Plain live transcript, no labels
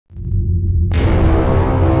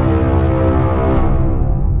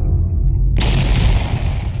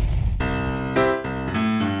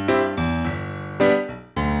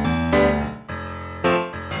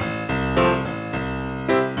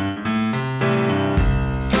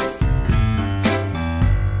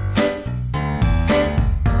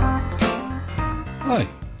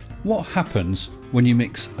What happens when you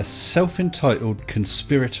mix a self-entitled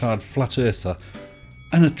conspiratard flat earther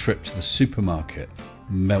and a trip to the supermarket?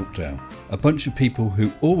 Meltdown. A bunch of people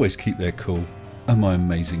who always keep their cool are my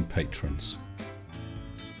amazing patrons.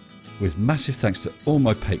 With massive thanks to all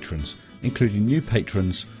my patrons, including new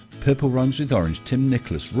patrons Purple Rhymes with Orange, Tim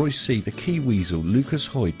Nicholas, Roy C, The Key Weasel, Lucas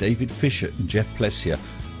Hoy, David Fisher and Jeff Plessier,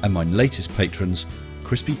 and my latest patrons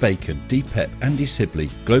Crispy Bacon, D Pep, Andy Sibley,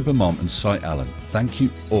 Glober Mom and Cy Allen. Thank you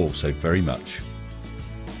all so very much.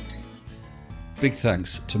 Big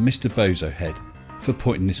thanks to MrBozoHead for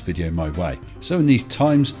pointing this video my way. So in these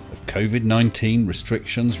times of COVID-19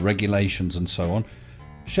 restrictions, regulations and so on,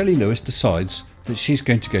 Shelley Lewis decides that she's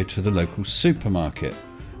going to go to the local supermarket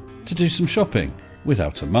to do some shopping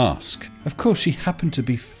without a mask. Of course she happened to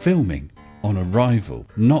be filming on arrival,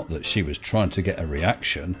 not that she was trying to get a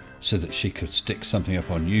reaction so that she could stick something up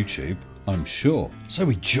on YouTube, I'm sure. So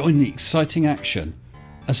we join the exciting action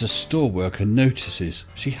as a store worker notices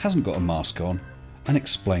she hasn't got a mask on and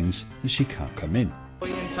explains that she can't come in.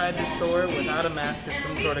 Inside the store without a mask is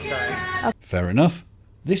some sort of crime. Fair enough.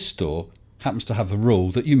 This store happens to have a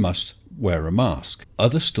rule that you must wear a mask.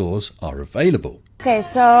 Other stores are available. Okay,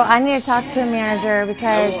 so I need to talk to a manager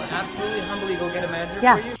because... I will absolutely humbly go get a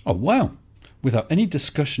manager for you. Oh wow. Without any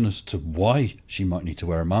discussion as to why she might need to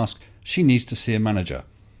wear a mask, she needs to see a manager.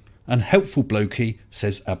 And helpful blokey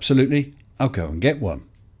says absolutely, I'll go and get one.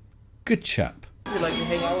 Good chap. Would you like to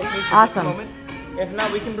hang out with me for Awesome. just a moment? If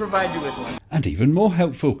not, we can provide you with one. And even more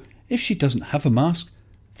helpful, if she doesn't have a mask,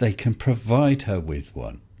 they can provide her with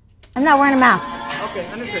one. I'm not wearing a mask. Okay,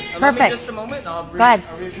 understood. Allow me Perfect. just a moment and I'll Go ahead.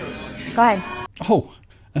 reassure. Go ahead. Oh,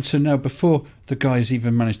 and so now before the guy's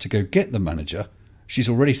even managed to go get the manager, she's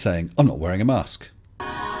already saying, I'm not wearing a mask.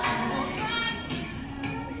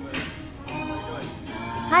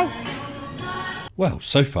 Hi. Well,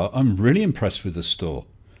 so far I'm really impressed with the store.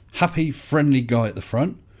 Happy, friendly guy at the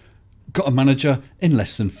front. Got a manager in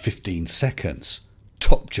less than 15 seconds.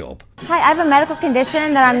 Top job. Hi, I have a medical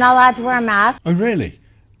condition that I'm not allowed to wear a mask. Oh really?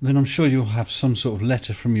 Then I'm sure you'll have some sort of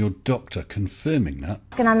letter from your doctor confirming that.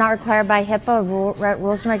 And I'm not required by HIPAA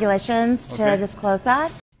rules and regulations to disclose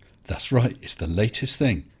that. That's right, it's the latest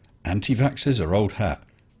thing. Anti-vaxxers are old hat.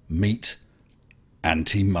 Meet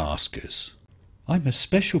anti-maskers. I'm a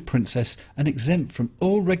special princess and exempt from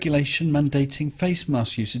all regulation mandating face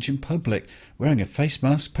mask usage in public. Wearing a face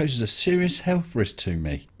mask poses a serious health risk to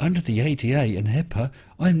me. Under the ADA and HIPPA,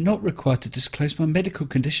 I am not required to disclose my medical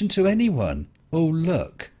condition to anyone. Oh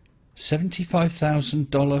look,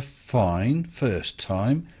 $75,000 fine first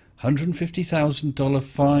time, $150,000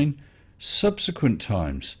 fine subsequent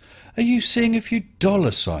times. Are you seeing a few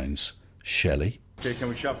dollar signs, Shelley? Okay, can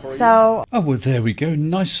we shop for you? So, Oh well, there we go.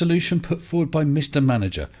 Nice solution put forward by Mr.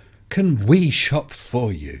 Manager. Can we shop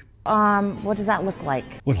for you? what does that look like?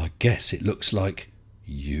 Well, I guess it looks like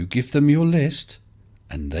you give them your list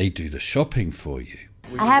and they do the shopping for you.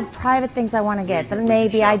 I have private things I want to get that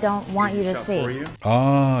maybe I don't want you to see.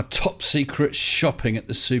 Ah, top secret shopping at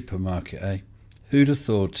the supermarket, eh? Who'd have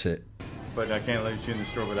thought it? But I can't let you in the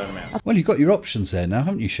store without a mask. Well, you've got your options there now,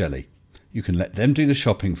 haven't you, Shelley? You can let them do the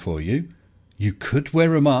shopping for you. You could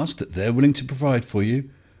wear a mask that they're willing to provide for you.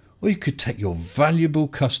 Or you could take your valuable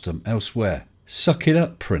custom elsewhere. Suck it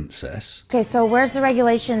up, princess. Okay, so where's the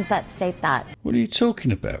regulations that state that? What are you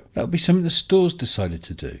talking about? That would be something the store's decided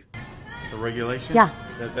to do. The regulation? Yeah.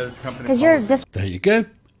 That is company Because you're policy. There you go.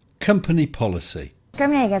 Company policy.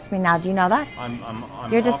 discriminating against me now. Do you know that? I'm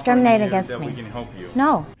You're offering discriminating you against that me. we can help you.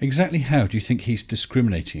 No. Exactly how do you think he's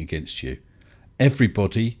discriminating against you?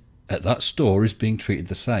 Everybody at that store is being treated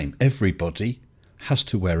the same. Everybody has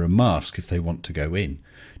to wear a mask if they want to go in.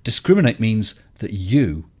 Discriminate means that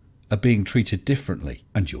you are being treated differently,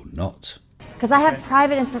 and you're not. Because I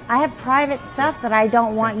have private stuff that I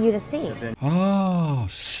don't want you to see. Ah,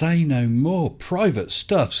 say no more. Private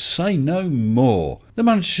stuff, say no more. The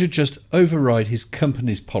manager should just override his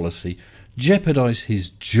company's policy, jeopardise his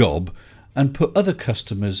job, and put other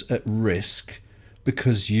customers at risk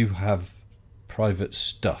because you have private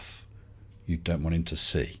stuff you don't want him to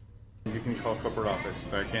see. You can call corporate office,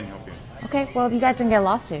 but I can't help you. Okay, well, you guys can get a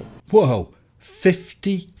lawsuit. Whoa,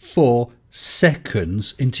 54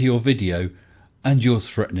 seconds into your video and you're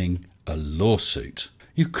threatening a lawsuit.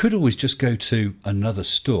 You could always just go to another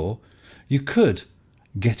store. You could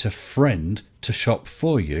get a friend to shop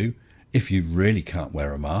for you if you really can't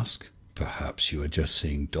wear a mask. Perhaps you are just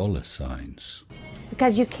seeing dollar signs.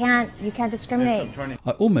 Because you can't discriminate.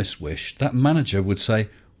 I almost wish that manager would say,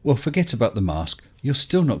 well, forget about the mask. You're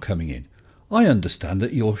still not coming in. I understand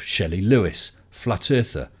that you're Shelley Lewis, flat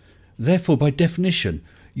earther. Therefore, by definition,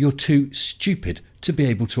 you're too stupid to be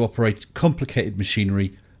able to operate complicated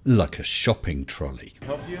machinery like a shopping trolley.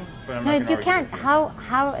 Help you, but I'm No, not gonna you can't.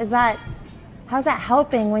 How is that? How's that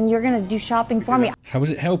helping when you're going to do shopping for me? How is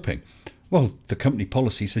it helping? Well, the company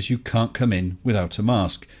policy says you can't come in without a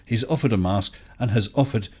mask. He's offered a mask and has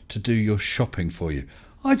offered to do your shopping for you.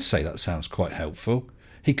 I'd say that sounds quite helpful.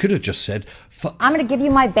 He could have just said, I'm going to give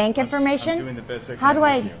you my bank information. I'm doing the best I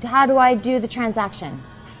can How do I do the transaction?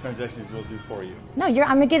 Transactions will do for you. No,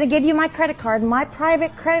 I'm going to give you my credit card, my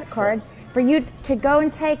private credit card, for you to go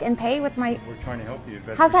and take and pay with my... We're trying to help you.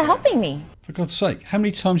 How's that helping me? For God's sake, how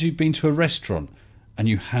many times have you been to a restaurant and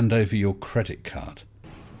you hand over your credit card?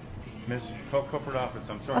 Miss, call corporate office.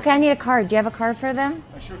 I'm sorry. Okay, I need a card. Do you have a card for them?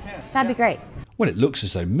 I sure can. That'd be great. Well, it looks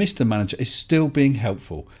as though Mr. Manager is still being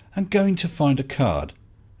helpful and going to find a card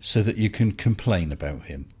so that you can complain about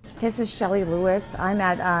him. This is Shelley Lewis. I'm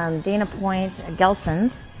at Dana Point,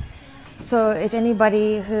 Gelson's. So if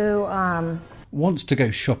anybody who... wants to go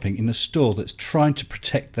shopping in a store that's trying to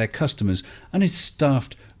protect their customers and is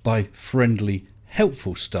staffed by friendly,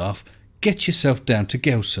 helpful staff, get yourself down to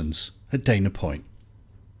Gelson's at Dana Point.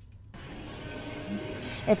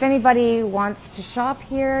 If anybody wants to shop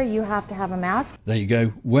here, you have to have a mask. There you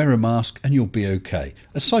go, wear a mask and you'll be okay.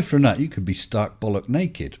 Aside from that, you could be stark bollock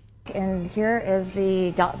naked. And here is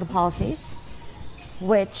the policies,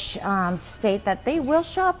 which state that they will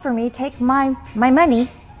shop for me, take my money,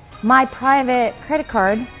 my private credit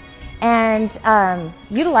card, and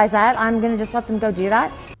utilize that. I'm going to just let them go do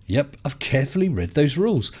that. Yep, I've carefully read those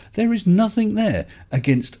rules. There is nothing there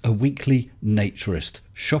against a weekly naturist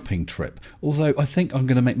shopping trip, although I think I'm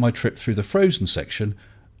going to make my trip through the frozen section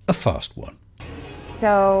a fast one.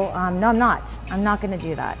 So, no, I'm not. I'm not going to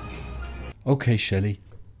do that. Okay, Shelley,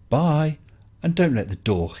 bye, and don't let the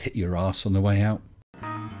door hit your ass on the way out.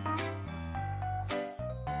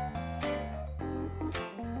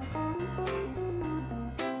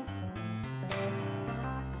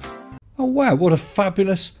 Oh wow, what a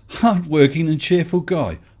fabulous, hard-working and cheerful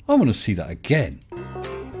guy. I want to see that again.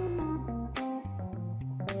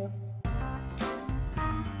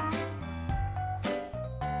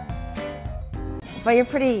 But you're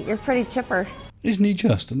pretty chipper. Isn't he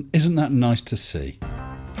just? And isn't that nice to see?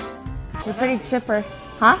 You're pretty chipper.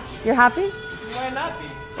 Huh? You're happy? Why not be?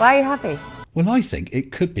 Why are you happy? Well, I think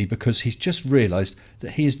it could be because he's just realised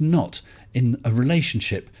that he is not in a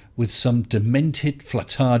relationship with some demented,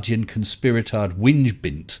 flatardian, conspiratard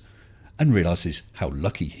whinge-bint and realises how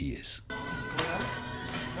lucky he is.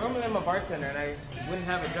 Normally I'm a bartender and I wouldn't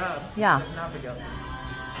have a job. Yeah. If not for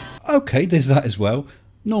Gelson. Okay, there's that as well.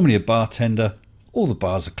 Normally a bartender, all the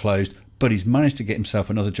bars are closed, but he's managed to get himself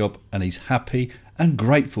another job and he's happy and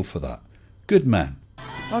grateful for that. Good man.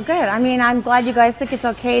 Well, good. I mean, I'm glad you guys think it's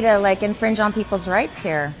okay to, like, infringe on people's rights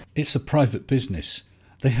here. It's a private business.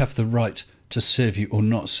 They have the right to serve you or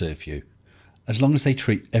not serve you, as long as they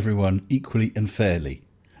treat everyone equally and fairly.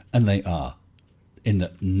 And they are, in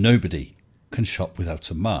that nobody can shop without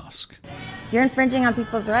a mask. You're infringing on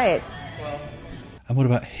people's rights. And what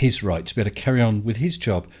about his right to be able to carry on with his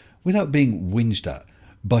job without being whinged at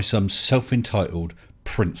by some self-entitled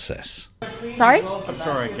princess? Sorry? I'm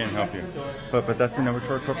sorry I can't help you. But that's the number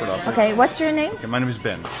to our corporate office. Okay, what's your name? Okay, my name is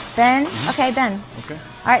Ben. Ben? Okay, Ben. Okay.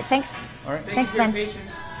 All right, thanks. All right. Thanks, Ben.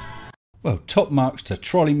 Well, top marks to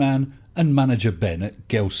Trolleyman and Manager Ben at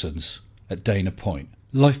Gelson's at Dana Point.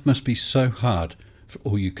 Life must be so hard for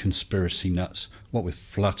all you conspiracy nuts, what with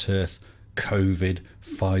flat earth, COVID,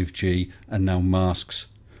 5G and now masks.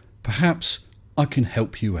 Perhaps I can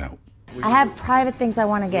help you out. I have private things I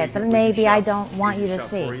want to get that maybe I don't want you to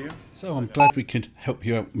see. So I'm glad we could help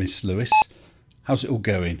you out, Miss Lewis. How's it all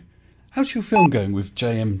going? How's your film going with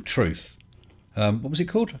JM Truth? What was it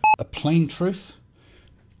called? A Plain Truth?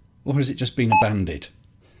 Or has it just been abandoned?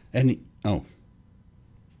 Oh,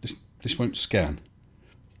 this won't scan.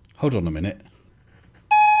 Hold on a minute.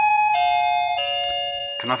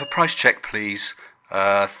 Can I have a price check, please?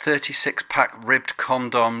 36-pack ribbed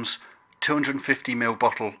condoms, 250ml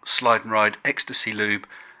bottle Slide and Ride Ecstasy Lube,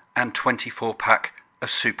 and 24-pack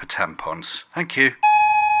of Super Tampons. Thank you.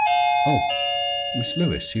 Oh, Miss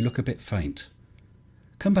Lewis, you look a bit faint.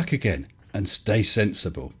 Come back again and stay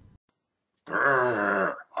sensible.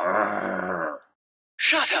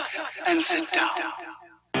 Shut up and sit down.